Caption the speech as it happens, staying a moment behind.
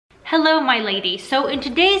Hello my lady. So in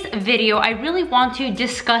today's video, I really want to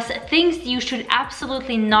discuss things you should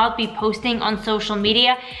absolutely not be posting on social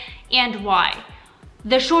media and why.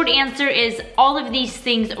 The short answer is all of these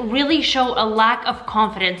things really show a lack of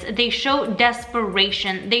confidence. They show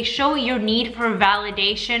desperation. They show your need for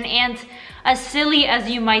validation, and as silly as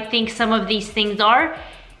you might think some of these things are,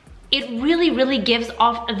 it really gives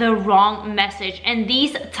off the wrong message, and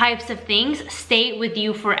these types of things stay with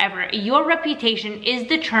you forever. Your reputation is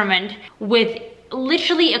determined with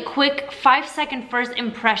literally a quick 5-second first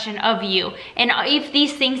impression of you, and if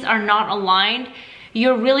these things are not aligned,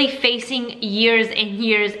 you're really facing years and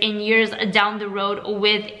years and years down the road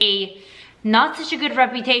with a not such a good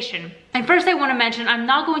reputation. And first I want to mention, I'm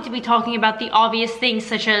not going to be talking about the obvious things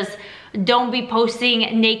such as don't be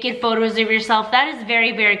posting naked photos of yourself. That is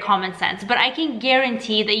very common sense, but I can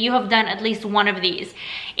guarantee that you have done at least one of these.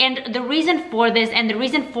 And the reason for this, and the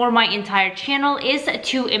reason for my entire channel, is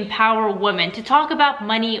to empower women, to talk about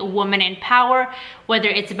money, women in power, whether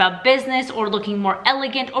it's about business or looking more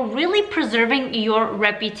elegant or really preserving your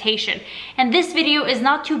reputation. And this video is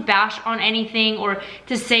not to bash on anything or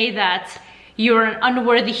to say that you're an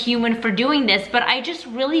unworthy human for doing this, but I just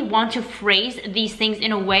really want to phrase these things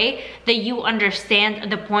in a way that you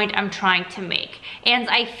understand the point I'm trying to make. And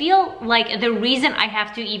I feel like the reason I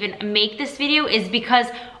have to even make this video is because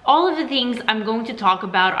all of the things I'm going to talk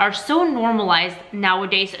about are so normalized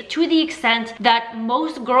nowadays, to the extent that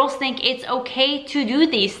most girls think it's okay to do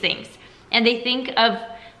these things. And they think of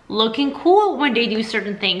looking cool when they do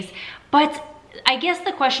certain things. But I guess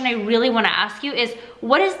the question I really want to ask you is,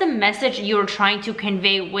 what is the message you're trying to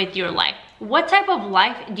convey with your life? What type of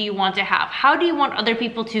life do you want to have? How do you want other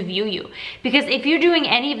people to view you? Because if you're doing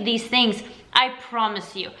any of these things, I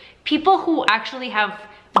promise you, people who actually have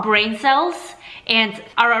brain cells and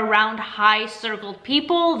are around high circled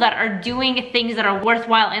people that are doing things that are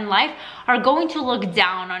worthwhile in life are going to look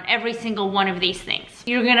down on every single one of these things.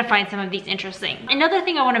 You're gonna find some of these interesting. Another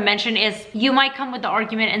thing I want to mention is, you might come with the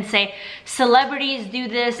argument and say celebrities do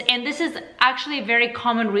this, and this is actually a very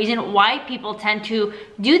common reason why people tend to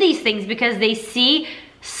do these things, because they see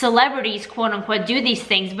celebrities quote unquote do these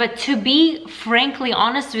things. But to be frankly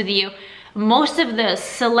honest with you, most of the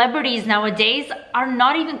celebrities nowadays are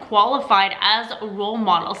not even qualified as role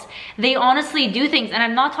models. They honestly do things, and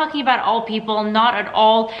I'm not talking about all people, not at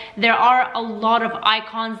all. There are a lot of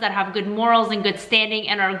icons that have good morals and good standing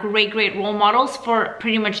and are great role models for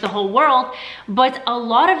pretty much the whole world. But a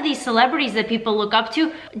lot of these celebrities that people look up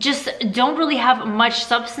to just don't really have much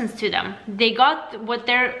substance to them. They got what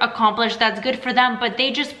they're accomplished, that's good for them, but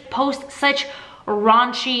they just post such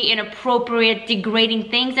raunchy, inappropriate, degrading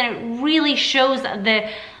things, and it really shows the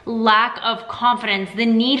lack of confidence, the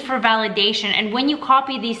need for validation. And when you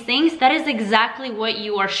copy these things, that is exactly what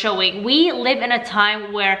you are showing. We live in a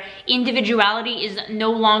time where individuality is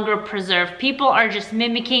no longer preserved. People are just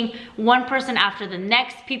mimicking one person after the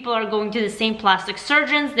next. People are going to the same plastic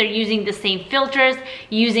surgeons, they're using the same filters,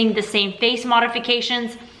 using the same face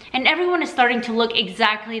modifications, and everyone is starting to look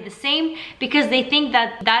exactly the same because they think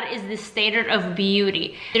that that is the standard of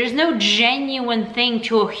beauty. There's no genuine thing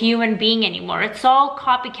to a human being anymore. It's all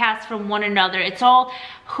copycats from one another. It's all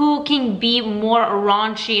who can be more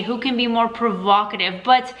raunchy, who can be more provocative.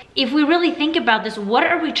 But if we really think about this, what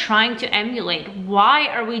are we trying to emulate? Why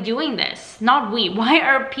are we doing this? Not we. Why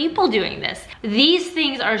are people doing this? These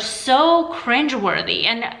things are so cringeworthy,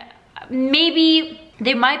 and maybe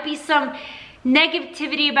there might be some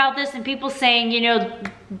negativity about this and people saying, you know,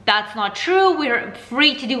 that's not true, we're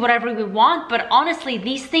free to do whatever we want. But honestly,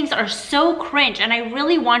 these things are so cringe, and I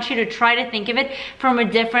really want you to try to think of it from a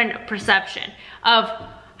different perception of,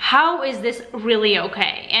 how is this really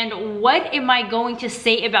okay? And what am I going to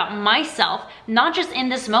say about myself, not just in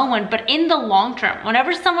this moment, but in the long term?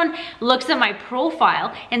 Whenever someone looks at my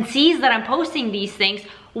profile and sees that I'm posting these things,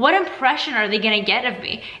 what impression are they gonna get of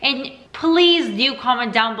me? And please do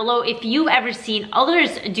comment down below if you've ever seen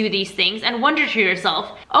others do these things and wonder to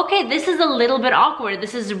yourself, okay, this is a little bit awkward,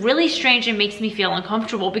 this is really strange and makes me feel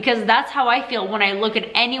uncomfortable, because that's how I feel when I look at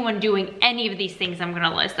anyone doing any of these things I'm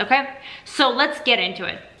gonna list, okay? So let's get into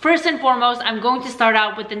it. First and foremost, I'm going to start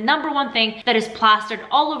out with the number one thing that is plastered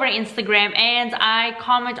all over Instagram, and I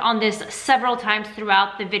comment on this several times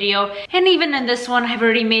throughout the video, and even in this one I've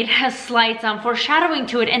already made a slight foreshadowing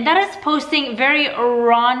to it, and that is posting very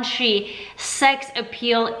raunchy, sex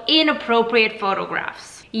appeal, inappropriate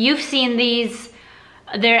photographs. You've seen these,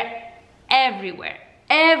 they're everywhere.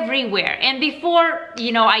 And before,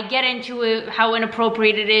 you know, I get into how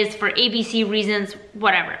inappropriate it is for ABC reasons,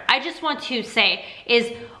 whatever, I just want to say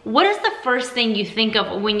is, what is the first thing you think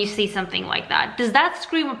of when you see something like that? Does that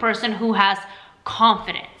scream a person who has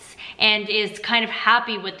confidence and is kind of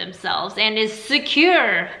happy with themselves and is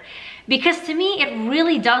secure. Because to me, it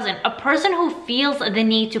really doesn't. A person who feels the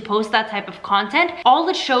need to post that type of content, all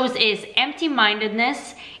it shows is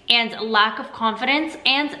empty-mindedness and lack of confidence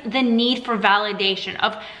and the need for validation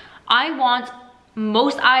of, I want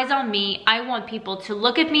most eyes on me. I want people to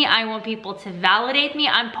look at me. I want people to validate me.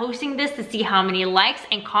 I'm posting this to see how many likes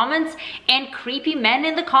and comments and creepy men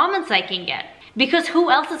in the comments I can get. Because who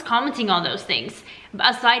else is commenting on those things?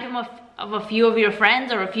 Aside from a few of your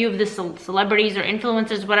friends or a few of the celebrities or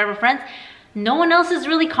influencers, whatever friends, no one else is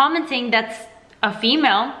really commenting that's a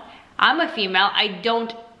female. I'm a female. I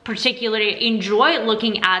don't particularly enjoy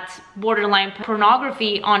looking at borderline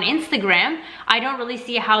pornography on Instagram. I don't really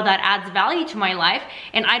see how that adds value to my life,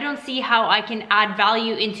 and I don't see how I can add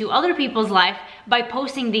value into other people's life by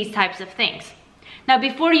posting these types of things. Now,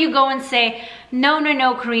 before you go and say, no,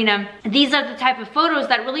 Karina, these are the type of photos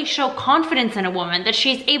that really show confidence in a woman, that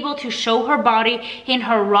she's able to show her body in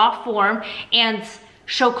her raw form and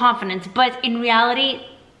show confidence. But in reality,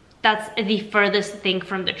 that's the furthest thing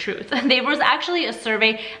from the truth. There was actually a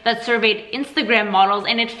survey that surveyed Instagram models,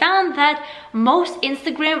 and it found that most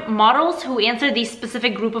Instagram models who answer these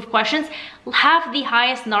specific group of questions have the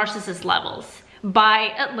highest narcissist levels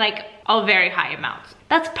by like a very high amount.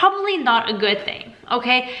 That's probably not a good thing,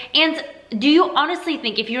 okay? And do you honestly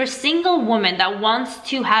think, if you're a single woman that wants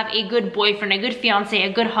to have a good boyfriend, a good fiance,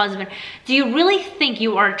 a good husband, do you really think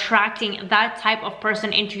you are attracting that type of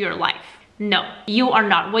person into your life? No, you are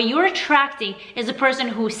not. What you're attracting is a person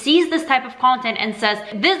who sees this type of content and says,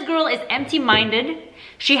 this girl is empty-minded,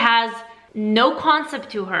 she has no concept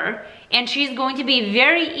to her, and she's going to be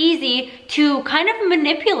very easy to kind of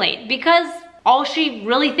manipulate because all she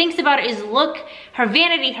really thinks about is look, her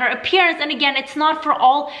vanity, her appearance. And again, it's not for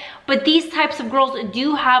all, but these types of girls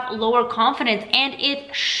do have lower confidence, and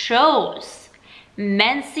it shows.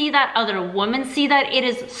 Men see that, other women see that. It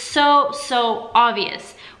is so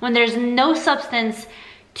obvious when there's no substance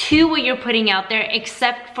to what you're putting out there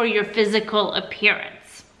except for your physical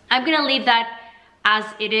appearance. I'm gonna leave that as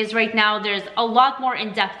it is right now. There's a lot more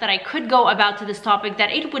in depth that I could go about to this topic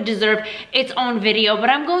that it would deserve its own video, but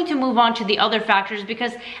I'm going to move on to the other factors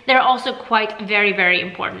because they're also quite very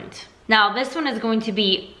important. Now, this one is going to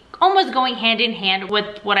be almost going hand in hand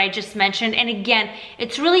with what I just mentioned, and again,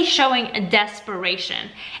 it's really showing a desperation,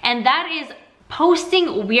 and that is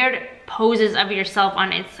posting weird poses of yourself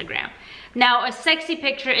on Instagram. Now, a sexy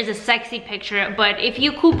picture is a sexy picture, but if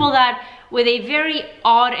you couple that with a very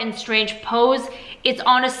odd and strange pose, it's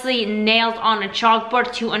honestly nailed on a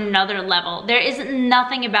chalkboard to another level. There is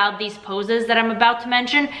nothing about these poses that I'm about to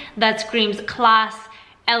mention that screams class,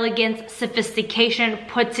 elegance, sophistication,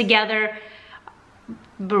 put together,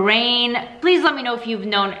 brain. Please let me know if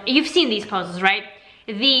you've seen these poses, right?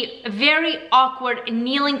 The very awkward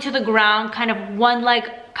kneeling to the ground, kind of one leg,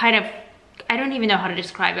 kind of, I don't even know how to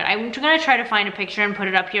describe it. I'm gonna try to find a picture and put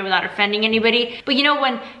it up here without offending anybody. But you know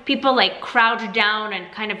when people like crouch down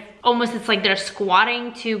and kind of almost, it's like they're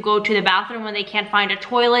squatting to go to the bathroom when they can't find a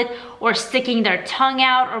toilet, or sticking their tongue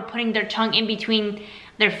out, or putting their tongue in between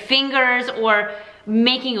their fingers, or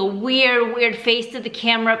making a weird face to the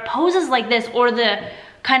camera. Poses like this, or the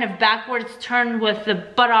kind of backwards turn with the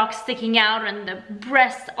buttocks sticking out and the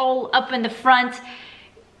breasts all up in the front.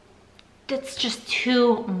 That's just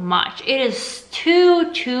too much. It is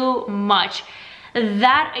too much.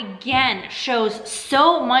 That again shows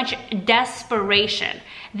so much desperation.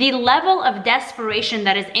 The level of desperation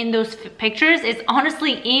that is in those pictures is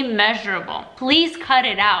honestly immeasurable. Please cut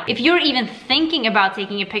it out. If you're even thinking about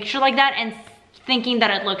taking a picture like that and thinking that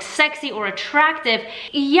it looks sexy or attractive,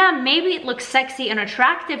 yeah, maybe it looks sexy and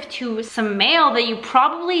attractive to some male that you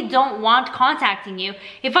probably don't want contacting you.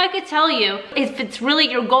 If I could tell you, if it's really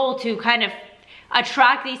your goal to kind of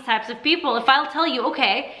attract these types of people, if I'll tell you,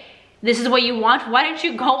 okay, this is what you want, why don't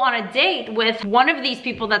you go on a date with one of these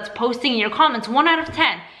people that's posting in your comments, 1 out of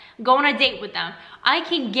 10, go on a date with them. I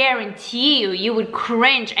can guarantee you would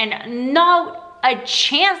cringe and not a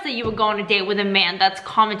chance that you would go on a date with a man that's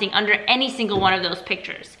commenting under any single one of those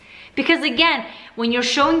pictures. Because again, when you're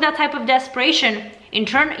showing that type of desperation, in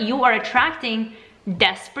turn, you are attracting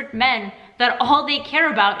desperate men that all they care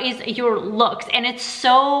about is your looks. And it's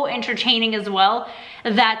so entertaining as well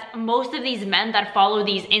that most of these men that follow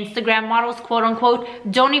these Instagram models, quote unquote,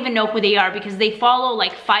 don't even know who they are, because they follow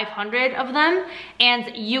like 500 of them,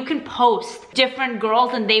 and you can post different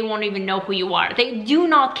girls and they won't even know who you are. They do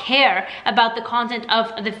not care about the content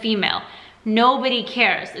of the female. Nobody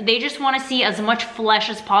cares. They just want to see as much flesh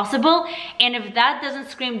as possible. And if that doesn't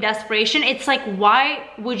scream desperation, it's like, why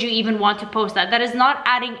would you even want to post that? That is not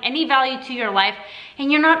adding any value to your life.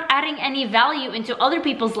 and you're not adding any value into other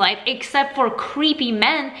people's life except for creepy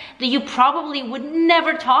men that you probably would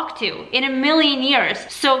never talk to in a million years.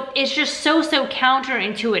 So it's just so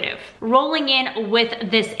counterintuitive. Rolling in with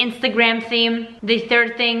this Instagram theme, the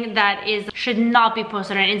third thing that should not be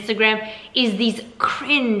posted on Instagram is these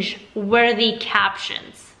cringe-worthy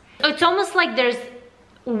captions. It's almost like there's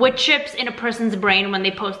wood chips in a person's brain when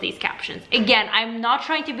they post these captions. Again, I'm not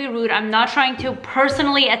trying to be rude. I'm not trying to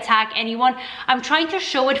personally attack anyone. I'm trying to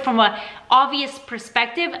show it from an obvious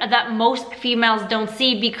perspective that most females don't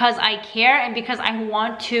see, because I care and because I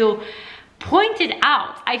want to point it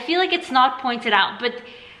out. I feel like it's not pointed out, but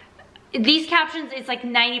these captions, it's like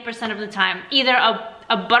 90% of the time either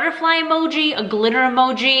a butterfly emoji, a glitter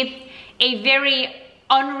emoji, a very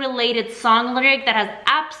unrelated song lyric that has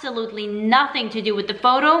absolutely nothing to do with the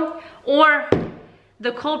photo, or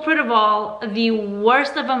the culprit of all, the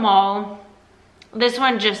worst of them all. This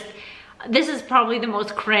is probably the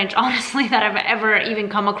most cringe, honestly, that I've ever even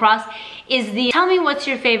come across, is the tell me what's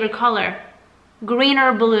your favorite color, green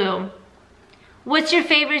or blue? What's your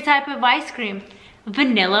favorite type of ice cream,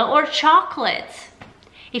 vanilla or chocolate?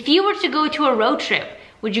 If you were to go to a road trip,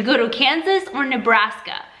 would you go to Kansas or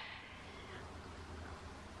Nebraska?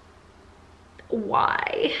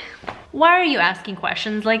 Why? Why are you asking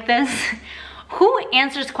questions like this? Who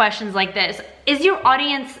answers questions like this? Is your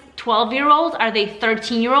audience 12-year-olds? Are they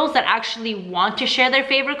 13-year-olds that actually want to share their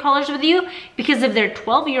favorite colors with you? Because if they're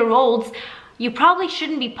 12-year-olds, you probably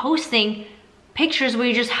shouldn't be posting pictures where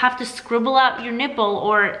you just have to scribble out your nipple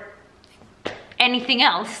or anything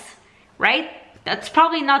else, right? That's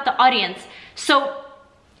probably not the audience. So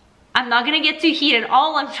I'm not gonna get too heated.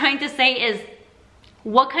 All I'm trying to say is,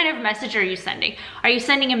 what kind of message are you sending? Are you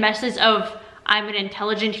sending a message of, I'm an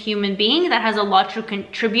intelligent human being that has a lot to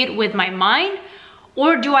contribute with my mind?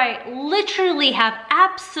 Or do I literally have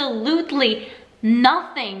absolutely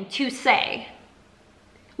nothing to say?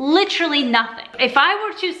 Literally nothing. If I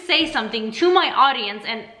were to say something to my audience,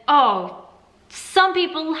 and some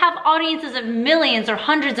people have audiences of millions or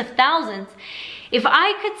hundreds of thousands. If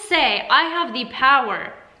I could say I have the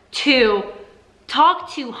power to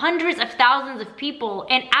talk to hundreds of thousands of people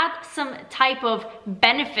and add some type of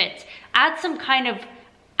benefit,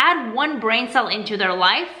 add one brain cell into their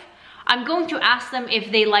life, I'm going to ask them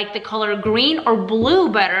if they like the color green or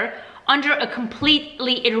blue better under a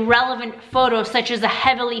completely irrelevant photo, such as a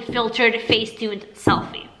heavily filtered face-tuned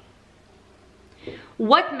selfie.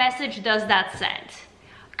 What message does that send?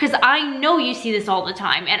 Because I know you see this all the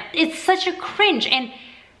time, and it's such a cringe. And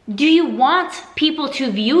do you want people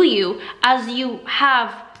to view you as you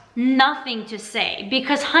have nothing to say?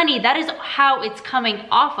 Because honey, that is how it's coming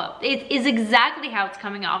off of. It is exactly how it's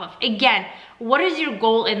coming off of. Again, what is your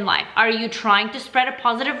goal in life? Are you trying to spread a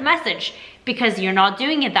positive message? Because you're not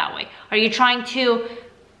doing it that way. Are you trying to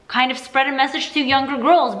kind of spread a message to younger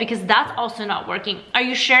girls? Because that's also not working. Are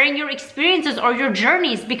you sharing your experiences or your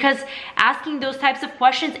journeys? Because asking those types of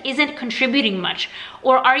questions isn't contributing much.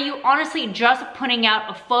 Or are you honestly just putting out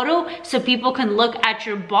a photo so people can look at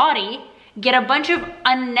your body, get a bunch of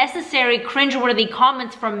unnecessary cringeworthy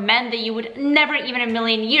comments from men that you would never even in a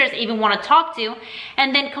million years even want to talk to,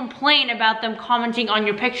 and then complain about them commenting on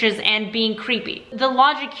your pictures and being creepy? The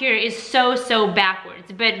logic here is so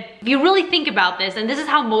backwards. But if you really think about this, and this is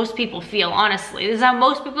how most people feel, honestly, this is how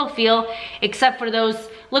most people feel, except for those,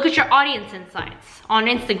 look at your audience insights on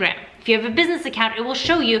Instagram. If you have a business account, it will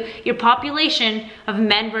show you your population of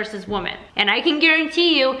men versus women. And I can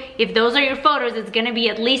guarantee you, if those are your photos, it's gonna be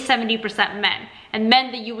at least 70% men. And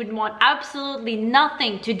men that you would want absolutely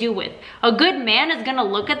nothing to do with. A good man is gonna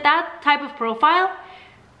look at that type of profile.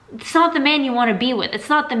 It's not the man you want to be with. It's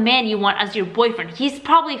not the man you want as your boyfriend. He's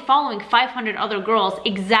probably following 500 other girls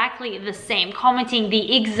exactly the same, commenting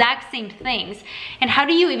the exact same things. And how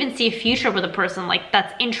do you even see a future with a person like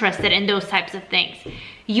that's interested in those types of things?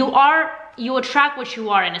 You attract what you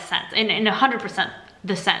are, in a sense, in 100%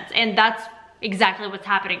 the sense. And that's exactly what's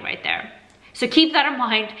happening right there. So keep that in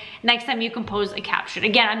mind next time you compose a caption.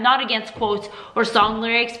 Again, I'm not against quotes or song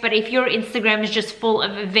lyrics, but if your Instagram is just full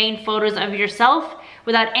of vain photos of yourself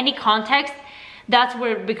without any context, that's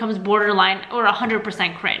where it becomes borderline or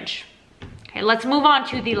 100% cringe. Okay, let's move on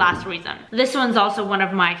to the last reason. This one's also one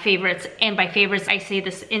of my favorites, and by favorites, I say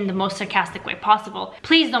this in the most sarcastic way possible.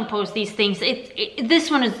 Please don't post these things.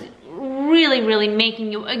 This one is really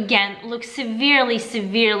making you, again, look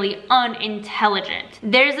severely unintelligent.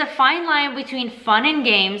 There's a fine line between fun and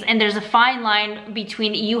games, and there's a fine line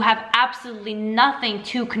between you have absolutely nothing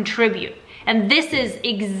to contribute. And this is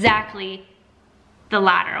exactly the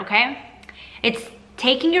latter, okay? It's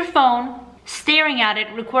taking your phone, staring at it,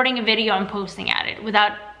 recording a video and posting at it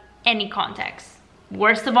without any context.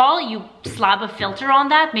 worst of all, you slap a filter on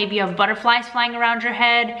that. Maybe you have butterflies flying around your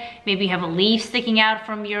head. Maybe you have a leaf sticking out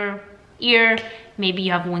from your ear. Maybe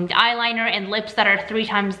you have winged eyeliner and lips that are 3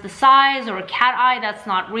 times the size, or a cat eye that's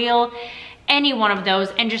not real. Any one of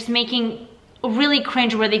those, and just making really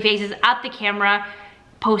cringeworthy faces at the camera,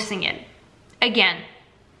 posting it. Again,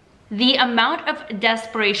 the amount of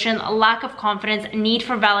desperation, lack of confidence, need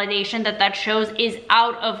for validation that shows is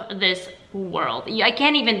out of this world. I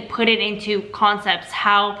can't even put it into concepts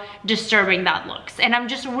how disturbing that looks. And I'm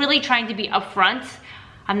just really trying to be upfront.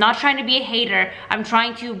 I'm not trying to be a hater. I'm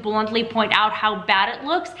trying to bluntly point out how bad it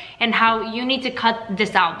looks and how you need to cut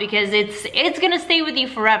this out, because it's gonna stay with you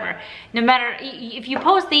forever. No matter if you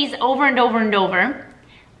post these over and over and over,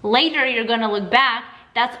 later you're gonna look back.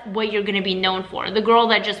 That's what you're gonna be known for. The girl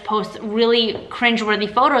that just posts really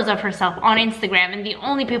cringeworthy photos of herself on Instagram, and the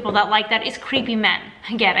only people that like that is creepy men.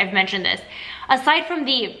 Again, I've mentioned this. Aside from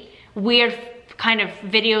the weird kind of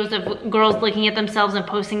videos of girls looking at themselves and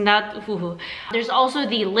posting that, there's also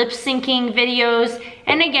the lip syncing videos.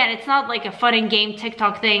 And again, it's not like a fun and game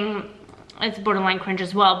TikTok thing. It's borderline cringe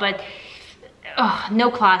as well, but no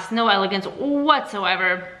class, no elegance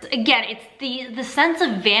whatsoever. Again, it's the sense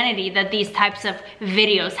of vanity that these types of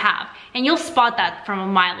videos have, and you'll spot that from a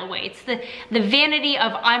mile away. It's the vanity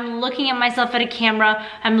of, I'm looking at myself at a camera,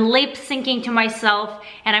 I'm lip syncing to myself,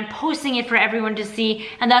 and I'm posting it for everyone to see,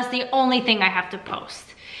 and that's the only thing I have to post.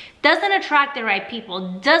 Doesn't attract the right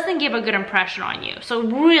people, doesn't give a good impression on you. So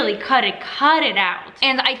really cut it out.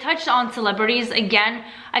 And I touched on celebrities again.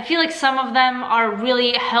 I feel like some of them are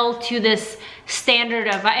really held to this standard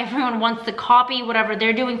of everyone wants to copy whatever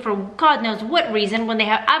they're doing for God knows what reason, when they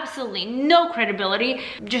have absolutely no credibility.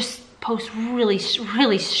 Just post really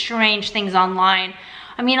strange things online.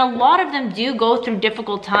 I mean, a lot of them do go through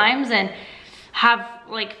difficult times and have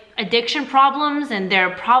like addiction problems, and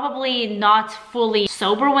they're probably not fully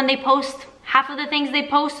sober when they post half of the things they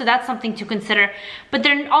post, so that's something to consider. But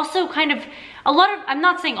they're also kind of I'm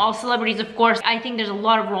not saying all celebrities, of course. I think there's a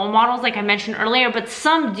lot of role models, like I mentioned earlier, but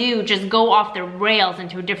some do just go off the rails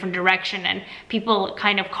into a different direction, and people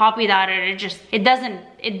kind of copy that, and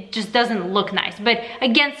it just doesn't look nice. But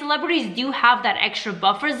again, celebrities do have that extra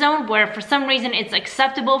buffer zone where for some reason it's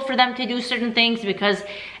acceptable for them to do certain things because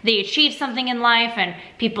they achieve something in life and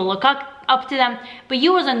people look up to them. But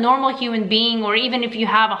you as a normal human being, or even if you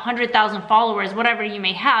have 100,000 followers, whatever you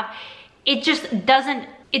may have, it just doesn't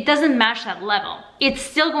match that level. It's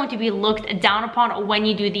still going to be looked down upon when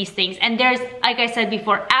you do these things. And there's, like I said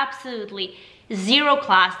before, absolutely zero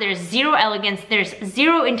class, there's zero elegance, there's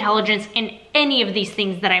zero intelligence in any of these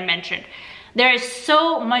things that I mentioned. There is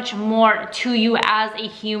so much more to you as a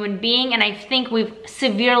human being, and I think we've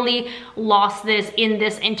severely lost this in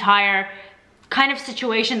this entire kind of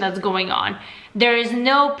situation that's going on. There is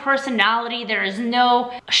no personality, there is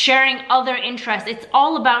no sharing other interests. It's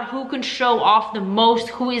all about who can show off the most,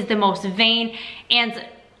 who is the most vain. And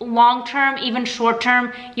long term, even short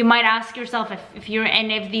term, you might ask yourself, if you're in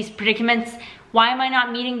any of these predicaments, why am I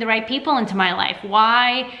not meeting the right people into my life?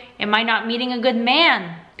 Why am I not meeting a good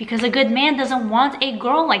man? Because a good man doesn't want a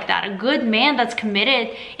girl like that. A good man that's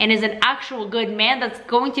committed and is an actual good man that's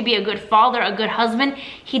going to be a good father, a good husband,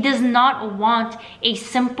 he does not want a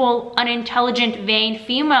simple, unintelligent, vain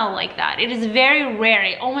female like that. It is very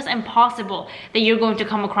rare, almost impossible, that you're going to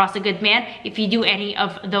come across a good man if you do any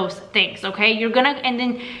of those things, okay? And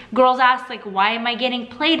then girls ask, like, why am I getting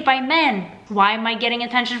played by men? Why am I getting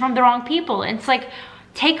attention from the wrong people? And it's like,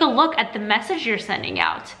 take a look at the message you're sending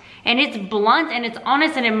out. And it's blunt and it's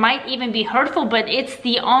honest, and it might even be hurtful, but it's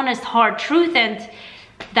the honest, hard truth, and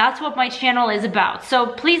that's what my channel is about. So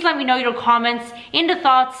please let me know your comments in the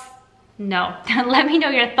thoughts. No, let me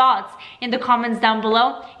know your thoughts in the comments down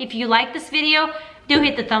below. If you like this video, do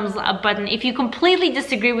hit the thumbs up button. If you completely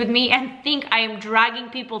disagree with me and think I am dragging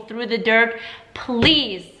people through the dirt,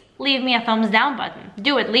 please leave me a thumbs down button.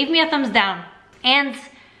 Do it, leave me a thumbs down. And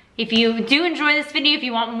if you do enjoy this video, if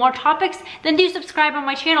you want more topics, then do subscribe on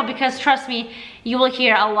my channel, because trust me, you will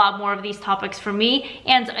hear a lot more of these topics from me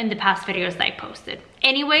and in the past videos that I posted.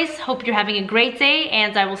 Anyways, hope you're having a great day,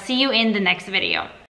 and I will see you in the next video.